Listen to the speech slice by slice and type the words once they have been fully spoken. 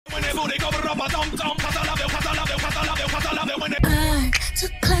too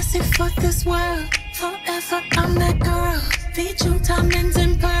classy for this world. Forever I'm that girl. Feed you diamonds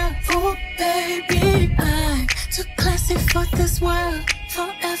and pearls. Oh baby, I'm too classy for this world.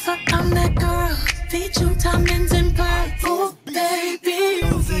 Forever I'm that girl. Feed you diamonds and pearls. Oh baby,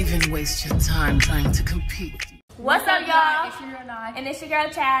 don't even waste your time trying to compete. What's up, y'all? It's your girl Nye. And it's your girl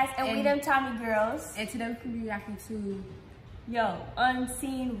Chaz, and we them Tommy girls. And today we're gonna be reacting to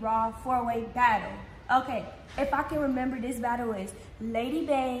Unseen Raw 4-way battle. Okay, if I can remember, this battle is Lady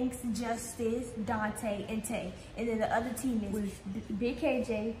Bangs, Justice, Dante, and Tay. And then the other team is Big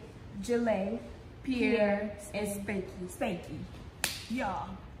KJ, Jalea, Pierre, and Spanky. Y'all.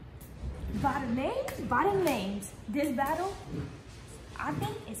 By the names, this battle, I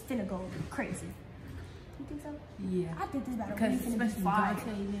think it's finna go crazy. You think so? Yeah. I think this battle really finna be especially fire.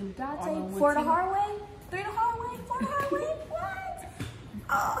 Dante, for the hard way? 3 the hard way? 4 the hard way? What?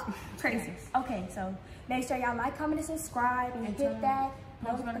 Oh, crazy. Okay, so make sure y'all like, comment, and subscribe, and hit that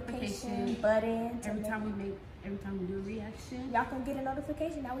notification button. Every time we do a reaction, y'all can get a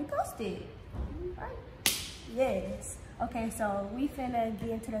notification that we posted. Right? Yes. Okay, so we finna get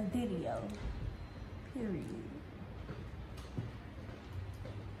into the video. Period.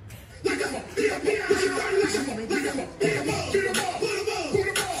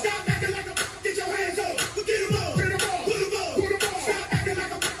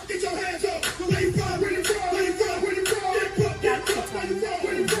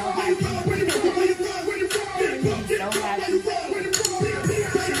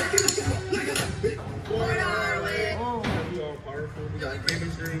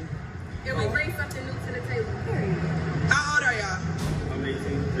 And we bring something new to the table. How old are y'all? I'm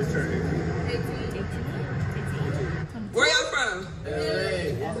 18. Just turned 18. 18. Where y'all from?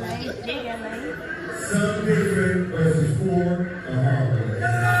 LA. Big LA. Some different versus 4 a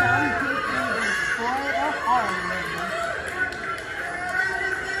Harlem.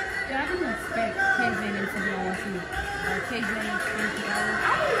 Yeah, I didn't expect KJ to be on TV. KJ and Spanky. I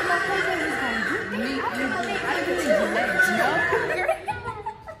didn't even know KJ was gonna do Me, I didn't think Jalea. No?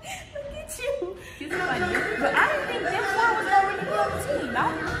 Look at you. She's funny. But I didn't think them 4 was gonna really be on the team.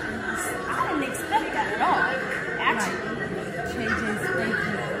 I didn't expect that at all. Actually. KJ and Spanky.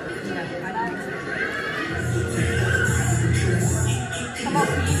 Yeah, I didn't expect that. Come on,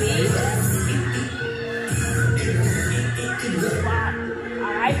 PB. Wow.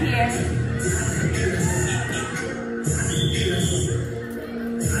 All right, Pierre.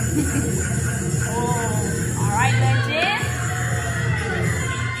 Oh, all right, legend.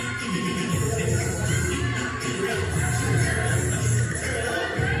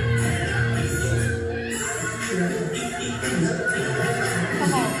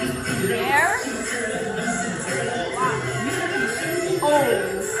 Come on, there. Wow. Oh.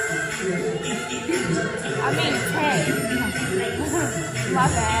 I mean, Tay. My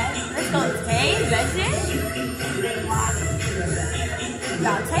bad. Let's go, Tay, legend. Wow.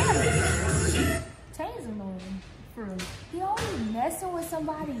 Nah, Tay is annoying. For real. He always messing with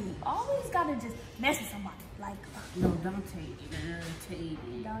somebody. Always gotta just mess with somebody. Like, No, Dante.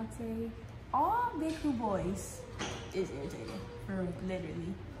 Dante. All Big Who boys is irritating. For real.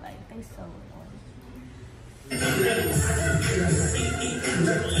 Literally. Like, they so annoying.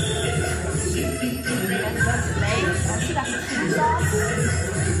 She got some shoes off.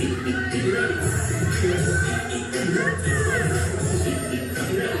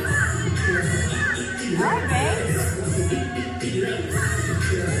 Alright, babe.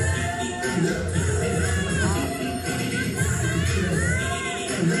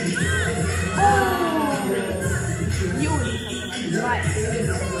 You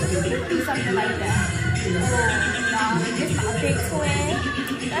would do something like that. Right. No, this my big twin.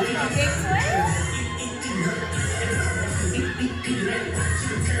 That's my big twin.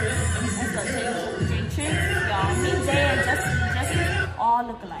 Let's go take tricks, y'all. Me, Jay, and Justin all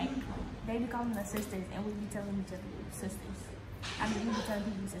look alike. They be calling us sisters, and we be telling each other sisters. I mean, we be telling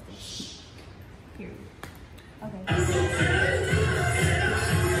people sisters. Period. Okay.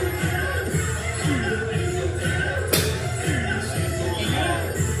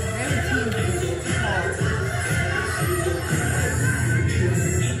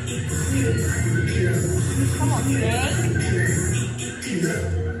 Come on, Jay.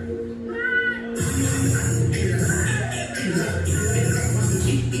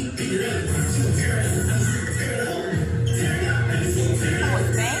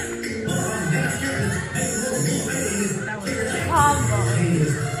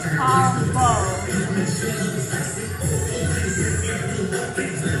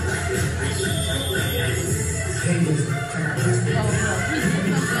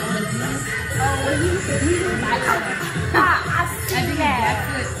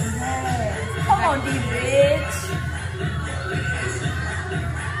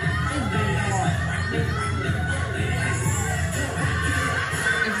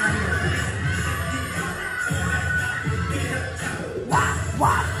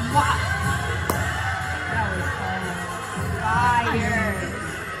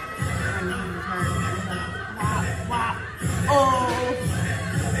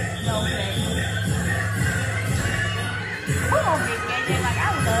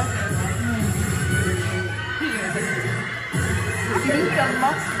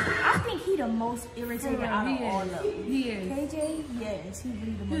 I think he the most irritating out of all of them. He is. KJ, yes, he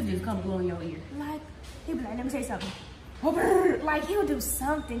really the most. He'll just come blow in your ear. Like, he'll be like, let me say something. Like, he'll do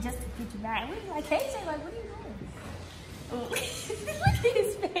something just to get you back. We be like, KJ, like, what are you doing? Oh. Look at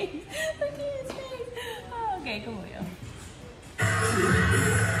his face. Look at his face. Oh, okay, come on, yo.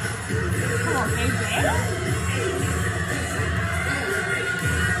 Come on, KJ.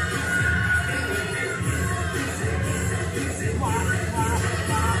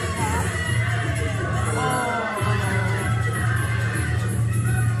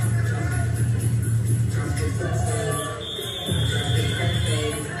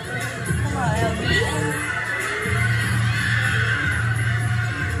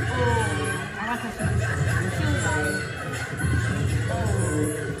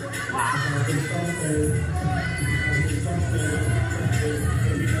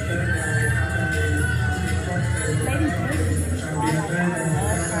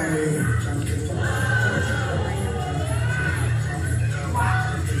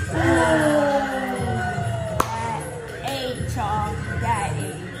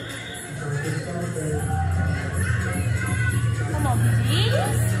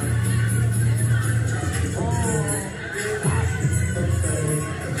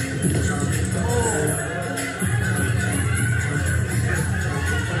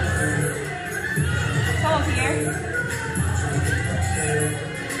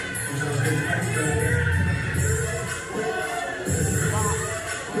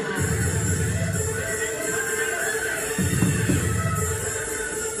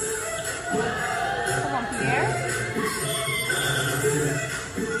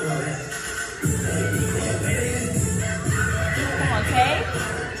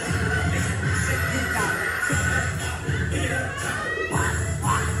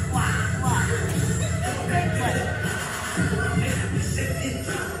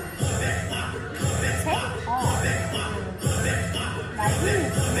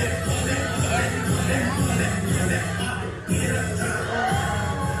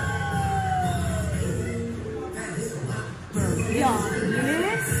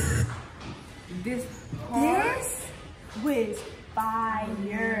 This was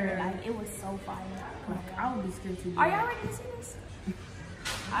fire. Like, it was so fire. Like, I would be scared too. Are y'all ready to see this?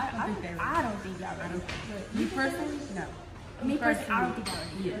 I don't think y'all ready. Me personally, no. Me personally, I don't think y'all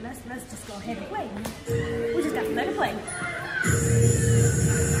ready. Yeah. Let's just go ahead and play. We just got to let it play.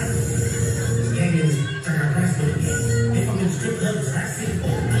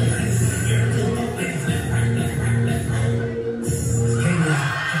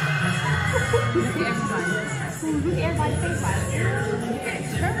 Everybody thinks like,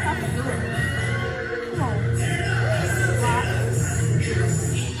 turn off the door. Come on.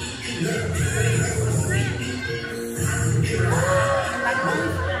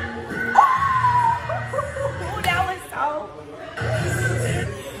 Oh, that was so.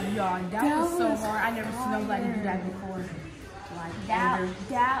 Y'all, that was so hard. I never seen nobody do that before. Like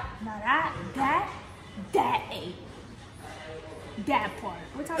that ate. That part.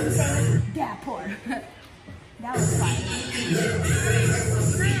 What time you saying? That part. That was fire.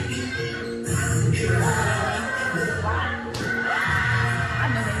 I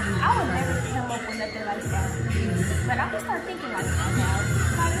know they do. I would never come up with nothing like that. But I'm gonna start thinking like that now.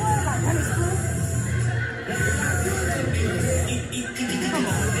 Like what? Like running school? Come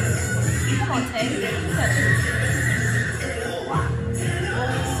on. Come on, Tay.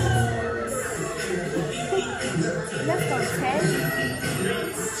 Let's go, Tay.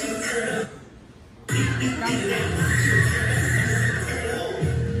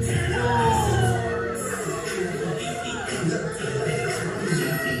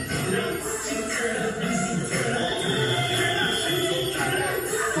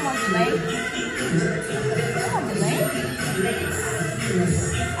 Come on, delay. Come on, delay.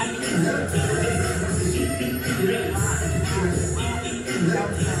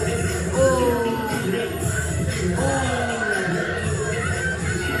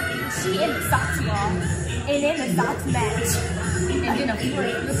 She in the socks, y'all. And then the socks match. And then a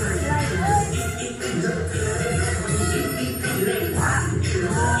flip. Like what?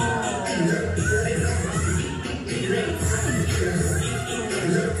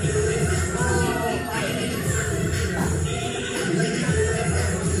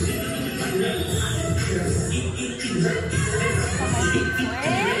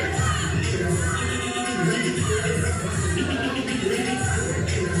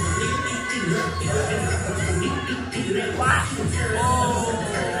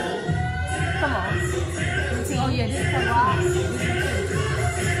 Come on. Oh yeah, this is a rock.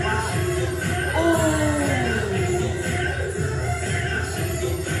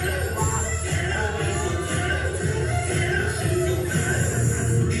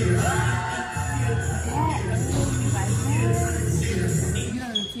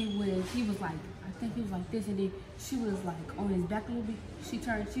 if he was like this, and then she was like on his back a little bit. She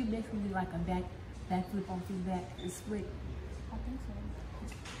basically did like a backflip off his back and split. I think so.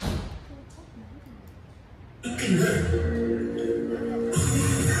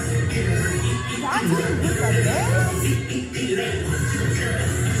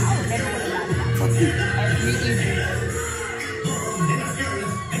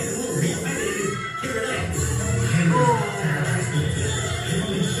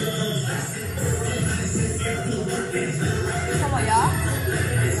 Come on, y'all.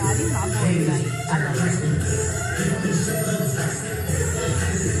 Nah, these my boys. Like, I love them.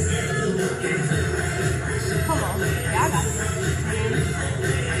 Come on. Y'all got this.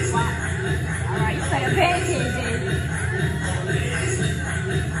 Wow. All right, you better pay attention.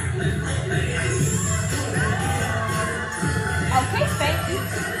 Okay, thank you.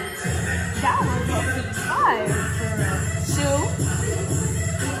 That was a big fire. Shoe.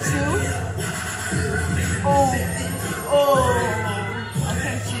 Oh.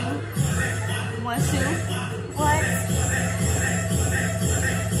 Okay, shoe. One shoe. What?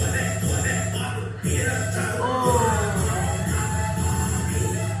 Oh.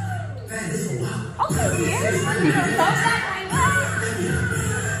 Okay, yeah. You gonna close that like that?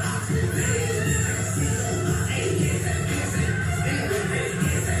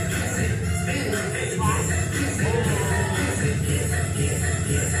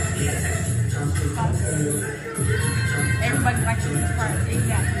 Everybody likes you this part.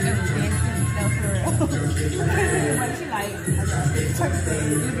 Exactly. It was dancing. No, for real. But she like,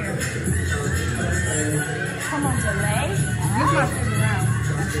 come on, delay. This is my favorite round.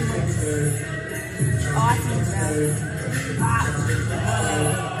 Oh, I see this round. Wow.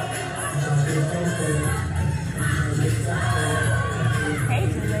 Hey,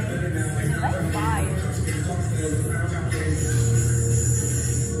 delay. Delay fire.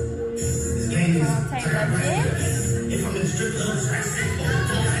 Come on, take that in.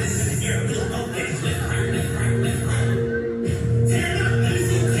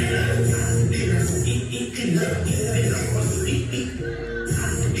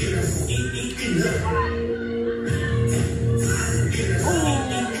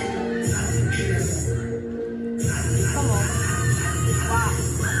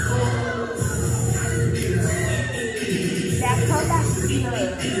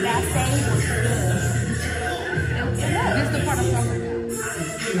 That save was good. This is the part I'm talking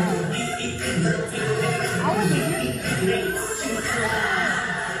about. I wasn't here.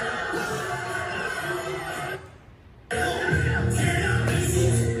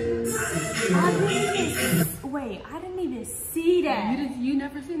 Wait, I didn't even see that. You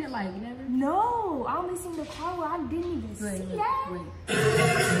never seen it, like, never? No, I only seen the part where I didn't even see that.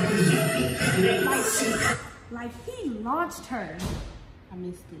 Like he launched her. I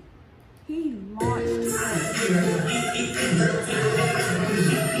missed it. He launched her.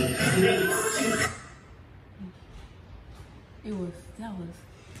 That was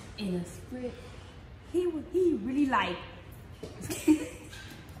in a split. He really like.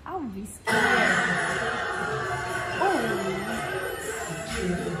 I would be scared. Oh.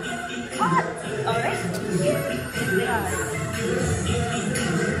 Hot. All right.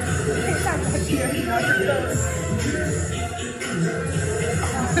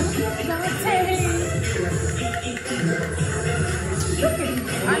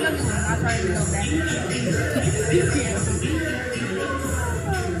 I know you were not trying to go back.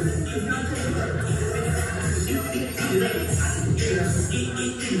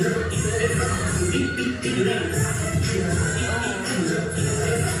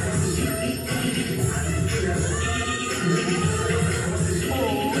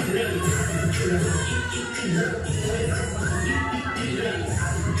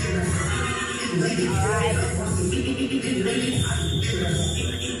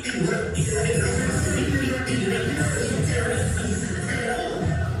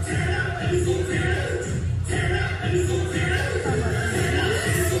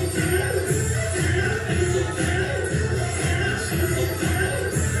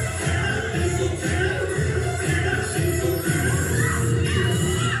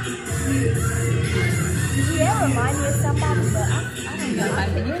 Remind me of somebody, but I don't know.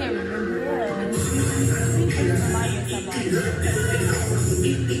 Like, you can't remember. Yeah. Remind me of somebody.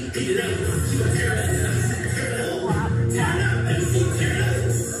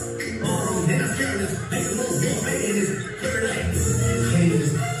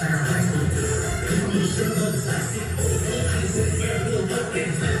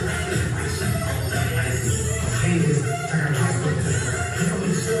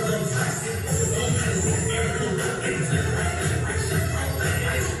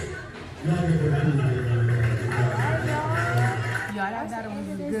 Y'all get the food. Y'all, that battle was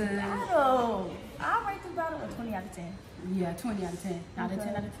good. Battle. I rate this battle a 20 out of 10. Yeah, 20 out of 10. Not a 10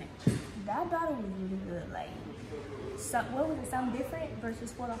 out of 10. That battle was really good. Like, what was it? Something different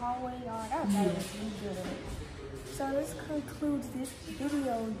versus For the Hallway, y'all. That battle was really good. So this concludes this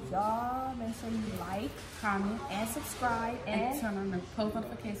video, y'all. Make sure you like, comment, and subscribe, and turn on the post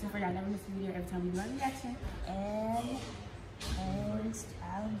notification for y'all never miss a video every time we do a reaction. And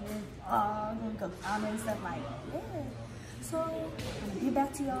go comment and stuff like that. So get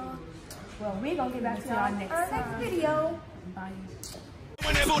back to y'all. Well, we're gonna get back to y'all next video. Bye.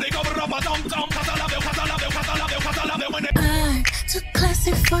 I'm too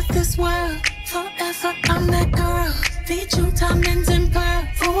classy for this world. Forever I'm that girl. Feed you diamonds and pearls.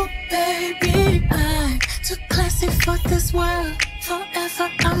 Oh baby, I'm too classy for this world. Forever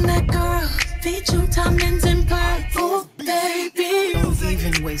I'm that girl. Feed you diamonds and pearls. Oh baby. Don't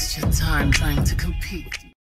even waste your time trying to compete.